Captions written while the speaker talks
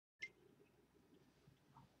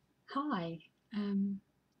Hi,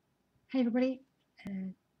 hey everybody,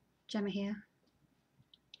 Gemma here.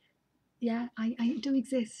 Yeah, I do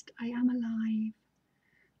exist. I am alive.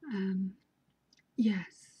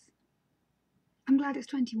 Yes, I'm glad it's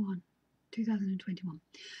 2021.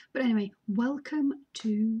 But anyway, welcome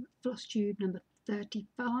to FlossTube number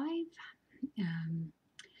 35.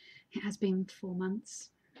 It has been 4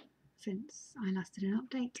 months since I last did an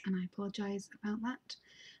update, and I apologise about that.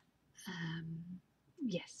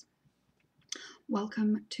 Yes.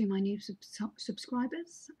 Welcome to my new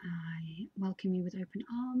subscribers. I welcome you with open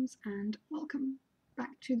arms, and welcome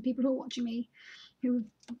back to the people who are watching me.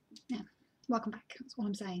 Welcome back. That's all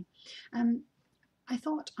I'm saying. I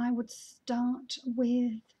thought I would start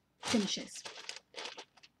with finishes,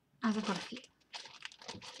 as I've got a few.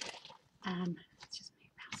 Let's just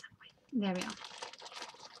move mouse that way. There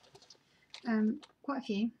we are. Quite a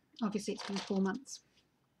few. Obviously, it's been 4 months.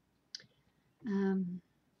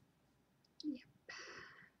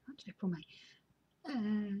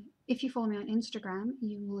 If you follow me on Instagram,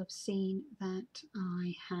 you will have seen that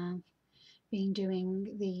I have been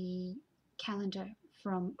doing the calendar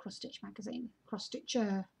from Cross-Stitcher magazine.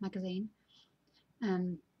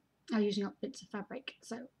 I'm using up bits of fabric.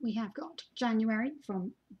 So we have got January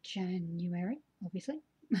from January, obviously.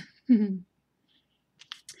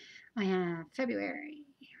 I have February.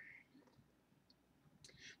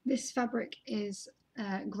 This fabric is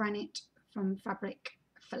granite from Fabric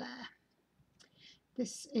Flair.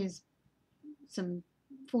 This is some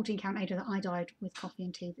 14 count Ada that I dyed with coffee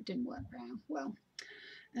and tea that didn't work very well.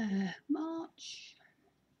 March.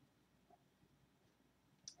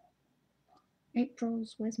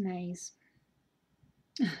 April's, where's May's?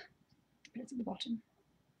 But it's at the bottom.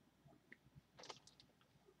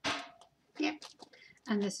 Yep.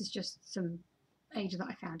 And this is just some Ada that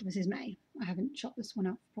I found. This is May. I haven't shot this one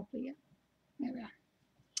up properly yet. There we are.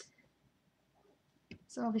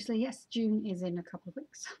 So obviously, yes, June is in a couple of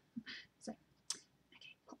weeks. So,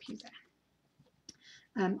 okay, pop you there.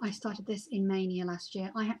 I started this in Mania last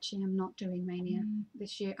year. I actually am not doing Mania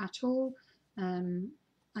this year at all.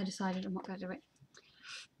 I decided I'm not going to do it.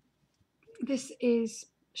 This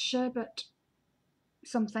is Sherbet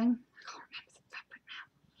something. I can't remember the fabric now.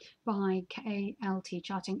 By KLT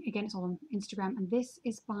Charting. Again, it's all on Instagram. And this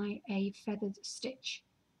is by a Feathered Stitch.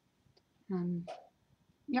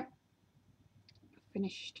 Yep.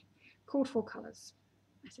 Finished. Called for colours,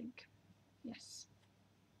 I think. Yes.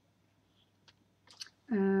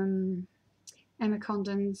 Emma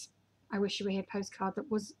Congdon's I Wish You Were Here postcard that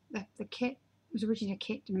was the kit. It was originally a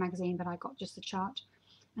kit in a magazine, but I got just the chart.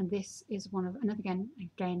 And this is one of another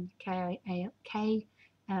again KLT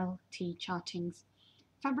Charting's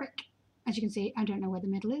fabric. As you can see, I don't know where the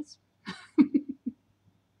middle is.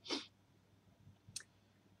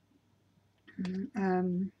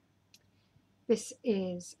 This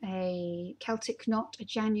is a Celtic Knot, a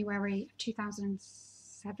January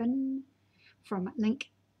 2007 from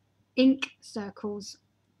Ink Circles,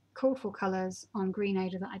 Called for Colours on Green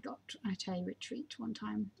Ada that I got at a retreat one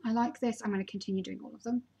time. I like this. I'm going to continue doing all of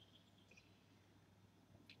them.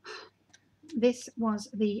 This was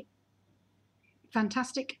the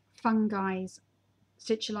fantastic Fungi's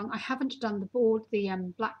Stitchonomy. I haven't done the board, the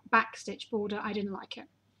black back stitch border. I didn't like it,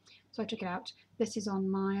 so I took it out. This is on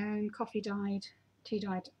my own coffee dyed, tea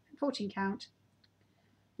dyed 14 count.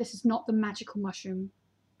 This is not the magical mushroom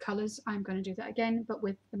colours. I'm going to do that again, but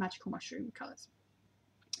with the magical mushroom colours.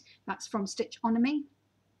 That's from Stitchonomy.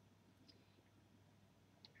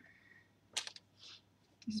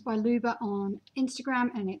 This is by Luba on Instagram,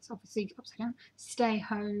 and it's obviously upside down. Stay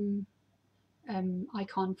home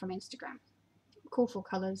icon from Instagram. Call for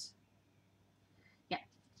colours. Yeah.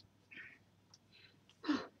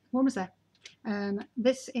 What was there?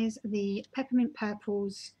 This is the Peppermint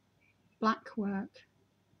Purples Blackwork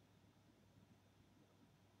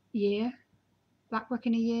Blackwork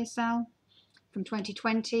in a Year sale from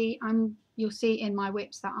 2020. You'll see in my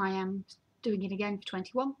whips that I am doing it again for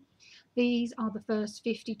 21. These are the first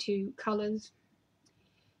 52 colours.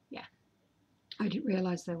 Yeah, I didn't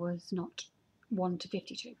realise there was not 1 to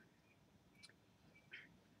 52.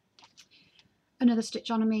 Another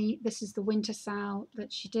Stitchonomy. This is the winter sale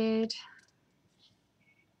that she did.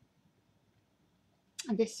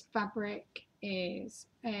 And this fabric is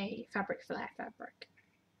a Fabric Flair fabric.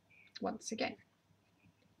 Once again.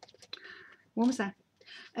 What was that?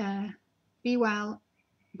 Be Well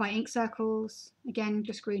by Ink Circles. Again,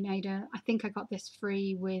 just Green Ada. I think I got this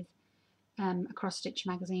free with a Cross Stitch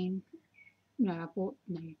magazine. I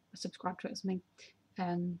subscribed to it or something.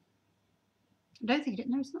 I don't think it.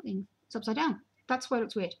 No, it's not. It's upside down. That's why it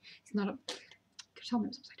looks weird. It's not. Tell me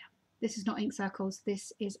it's upside down. This is not ink circles,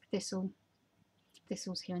 this is Thistles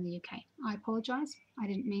here in the UK. I apologise, I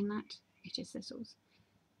didn't mean that. It is Thistles.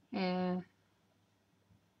 There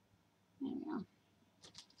we are.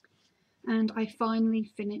 And I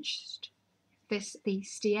finally finished this, the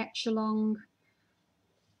Steotchalone.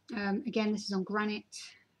 Again, this is on granite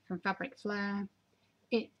from Fabric Flair.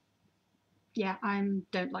 Yeah, I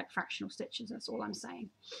don't like fractional stitches, that's all I'm saying.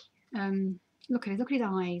 Look at his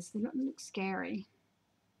eyes, they look scary.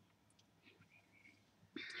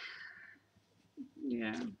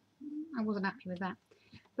 Yeah, I wasn't happy with that.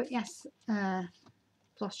 But yes,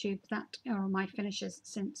 FlossTube, that are my finishes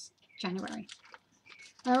since January.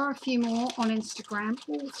 There are a few more on Instagram.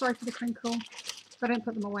 Oh, sorry for the crinkle. If I don't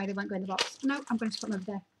put them away, they won't go in the box. No, I'm going to put them over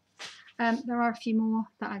there. There are a few more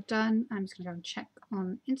that I've done. I'm just going to go and check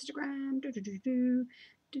on Instagram.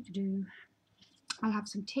 I'll have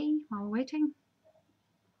some tea while we're waiting.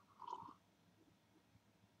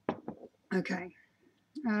 Okay.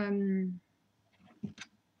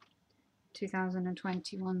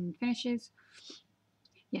 2021 finishes.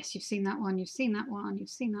 Yes, you've seen that one, you've seen that one, you've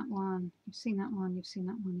seen that one, you've seen that one, you've seen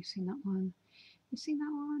that one, you've seen that one, you've seen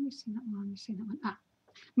that one, you've seen that one, you've seen that one. Ah,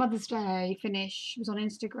 Mother's Day finish was on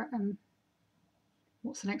Instagram.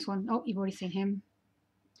 What's the next one? Oh, you've already seen him.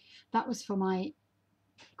 That was for my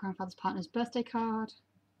grandfather's partner's birthday card.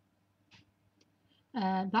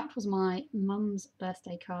 That was my mum's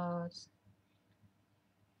birthday card.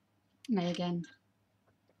 May again.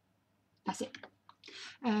 That's it.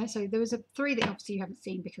 So there was 3 that obviously you haven't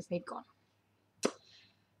seen because they've gone.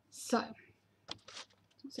 So,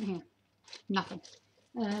 what's in here? Nothing.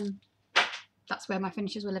 That's where my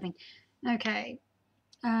finishes were living. Okay.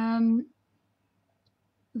 The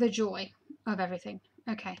joy of everything.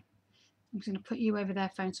 Okay. I'm just going to put you over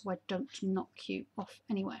there, phone, so I don't knock you off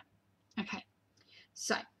anywhere. Okay.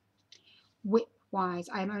 So, whip-wise,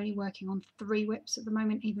 I am only working on 3 whips at the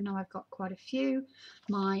moment, even though I've got quite a few.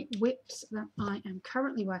 My whips that I am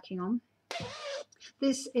currently working on.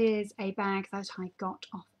 This is a bag that I got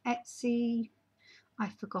off Etsy.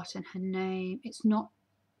 I've forgotten her name. It's not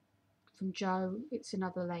from Jo, it's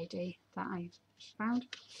another lady that I found.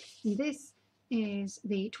 And this is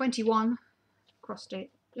the 21 cross-stitch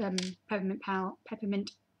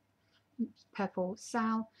Peppermint Purple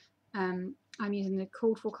Sal. I'm using the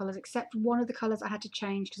called for colours, except one of the colours I had to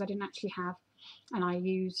change because I didn't actually have, and I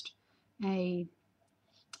used a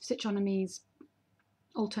Stitchonomy's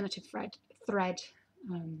alternative thread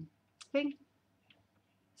thing.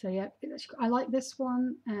 So yeah, I like this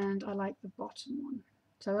one and I like the bottom one.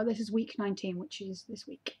 So this is week 19, which is this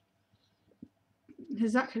week. It's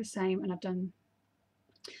exactly the same, and I've done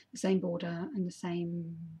the same border and the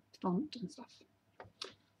same font and stuff.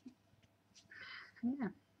 Yeah,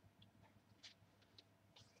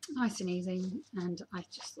 nice and easy, and I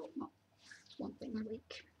just thought, well, it's one thing a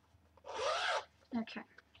week. Okay,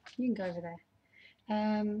 you can go over there.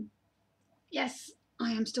 Yes,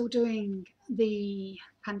 I am still doing the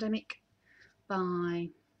Pandemic by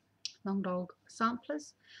Long Dog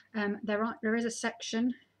Samplers. There is a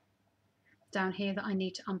section down here that I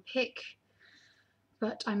need to unpick,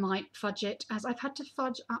 but I might fudge it, as I've had to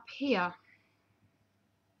fudge up here,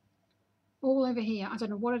 all over here. I don't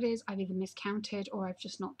know what it is, I've either miscounted or I've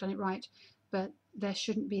just not done it right, but there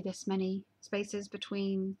shouldn't be this many spaces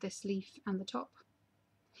between this leaf and the top.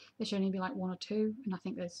 There should only be like 1 or 2, and I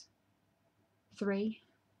think there's 3.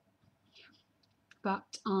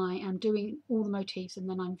 But I am doing all the motifs, and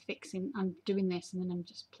then I'm doing this, and then I'm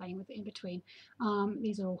just playing with it in between.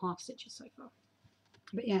 These are all half stitches so far.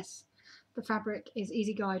 But yes, the fabric is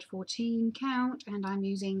Easy Guide 14 count, and I'm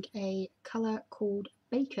using a colour called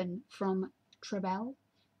Bacon from Trebella,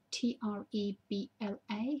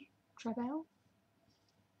 T-R-E-B-L-A, Trebella.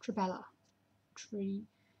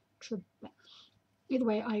 Either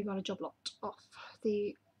way, I got a job lot off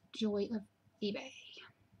the joy of eBay.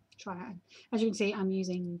 Try it. As you can see, I'm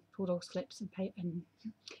using pulled off clips and paper, and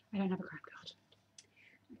I don't have a craft card.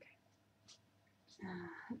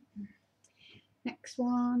 Okay. Next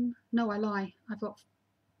one. No, I lie. I've got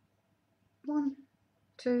 1,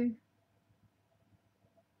 2,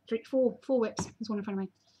 3, 4 whips. There's one in front of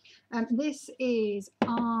me. This is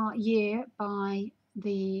Our Year by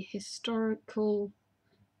the Historical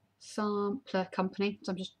Sampler Company.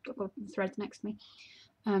 So I'm just got the threads next to me.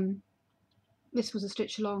 This was a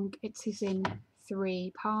stitch along. It's in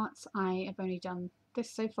 3 parts. I have only done this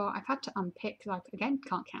so far. I've had to unpick, like, again,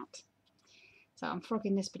 can't count. So I'm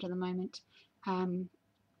frogging this bit at the moment.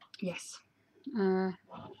 Yes.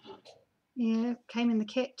 Yeah, came in the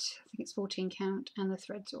kit. I think it's 14 count, and the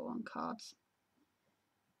threads are on cards.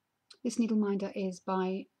 This needle minder is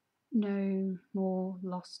by No more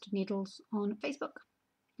lost needles on Facebook.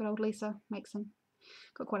 Good old Lisa makes them.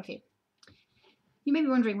 Got quite a few. You may be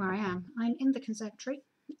wondering where I am. I'm in the conservatory.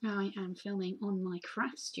 I am filming on my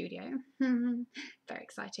craft studio. Very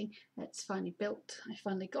exciting. It's finally built. I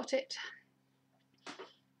finally got it.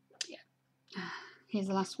 Yeah. Here's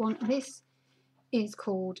the last one. This is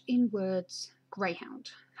called, in words,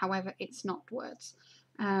 Greyhound. However, it's not words.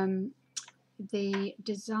 The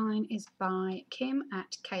design is by Kim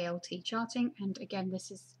at KLT Charting, and again,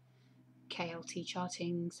 this is KLT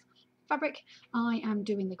Charting's fabric. I am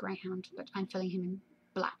doing the Greyhound, but I'm filling him in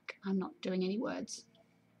black. I'm not doing any words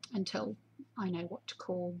until I know what to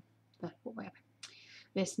call the whatever.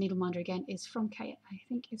 This needle minder again is from I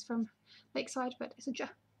think is from Lakeside, but it's a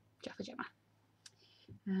Jaffa Gemma.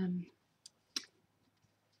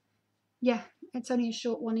 Yeah, it's only a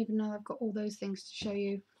short one, even though I've got all those things to show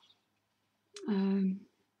you.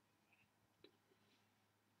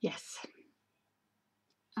 Yes,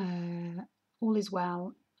 all is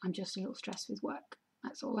well. I'm just a little stressed with work.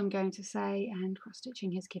 That's all I'm going to say, and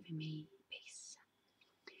cross-stitching has given me peace.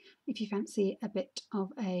 If you fancy a bit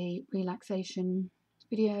of a relaxation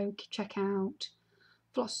video, check out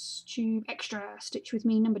FlossTube Extra Stitch With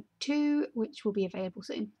Me number 2, which will be available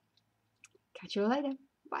soon. Catch you all later.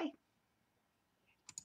 Bye.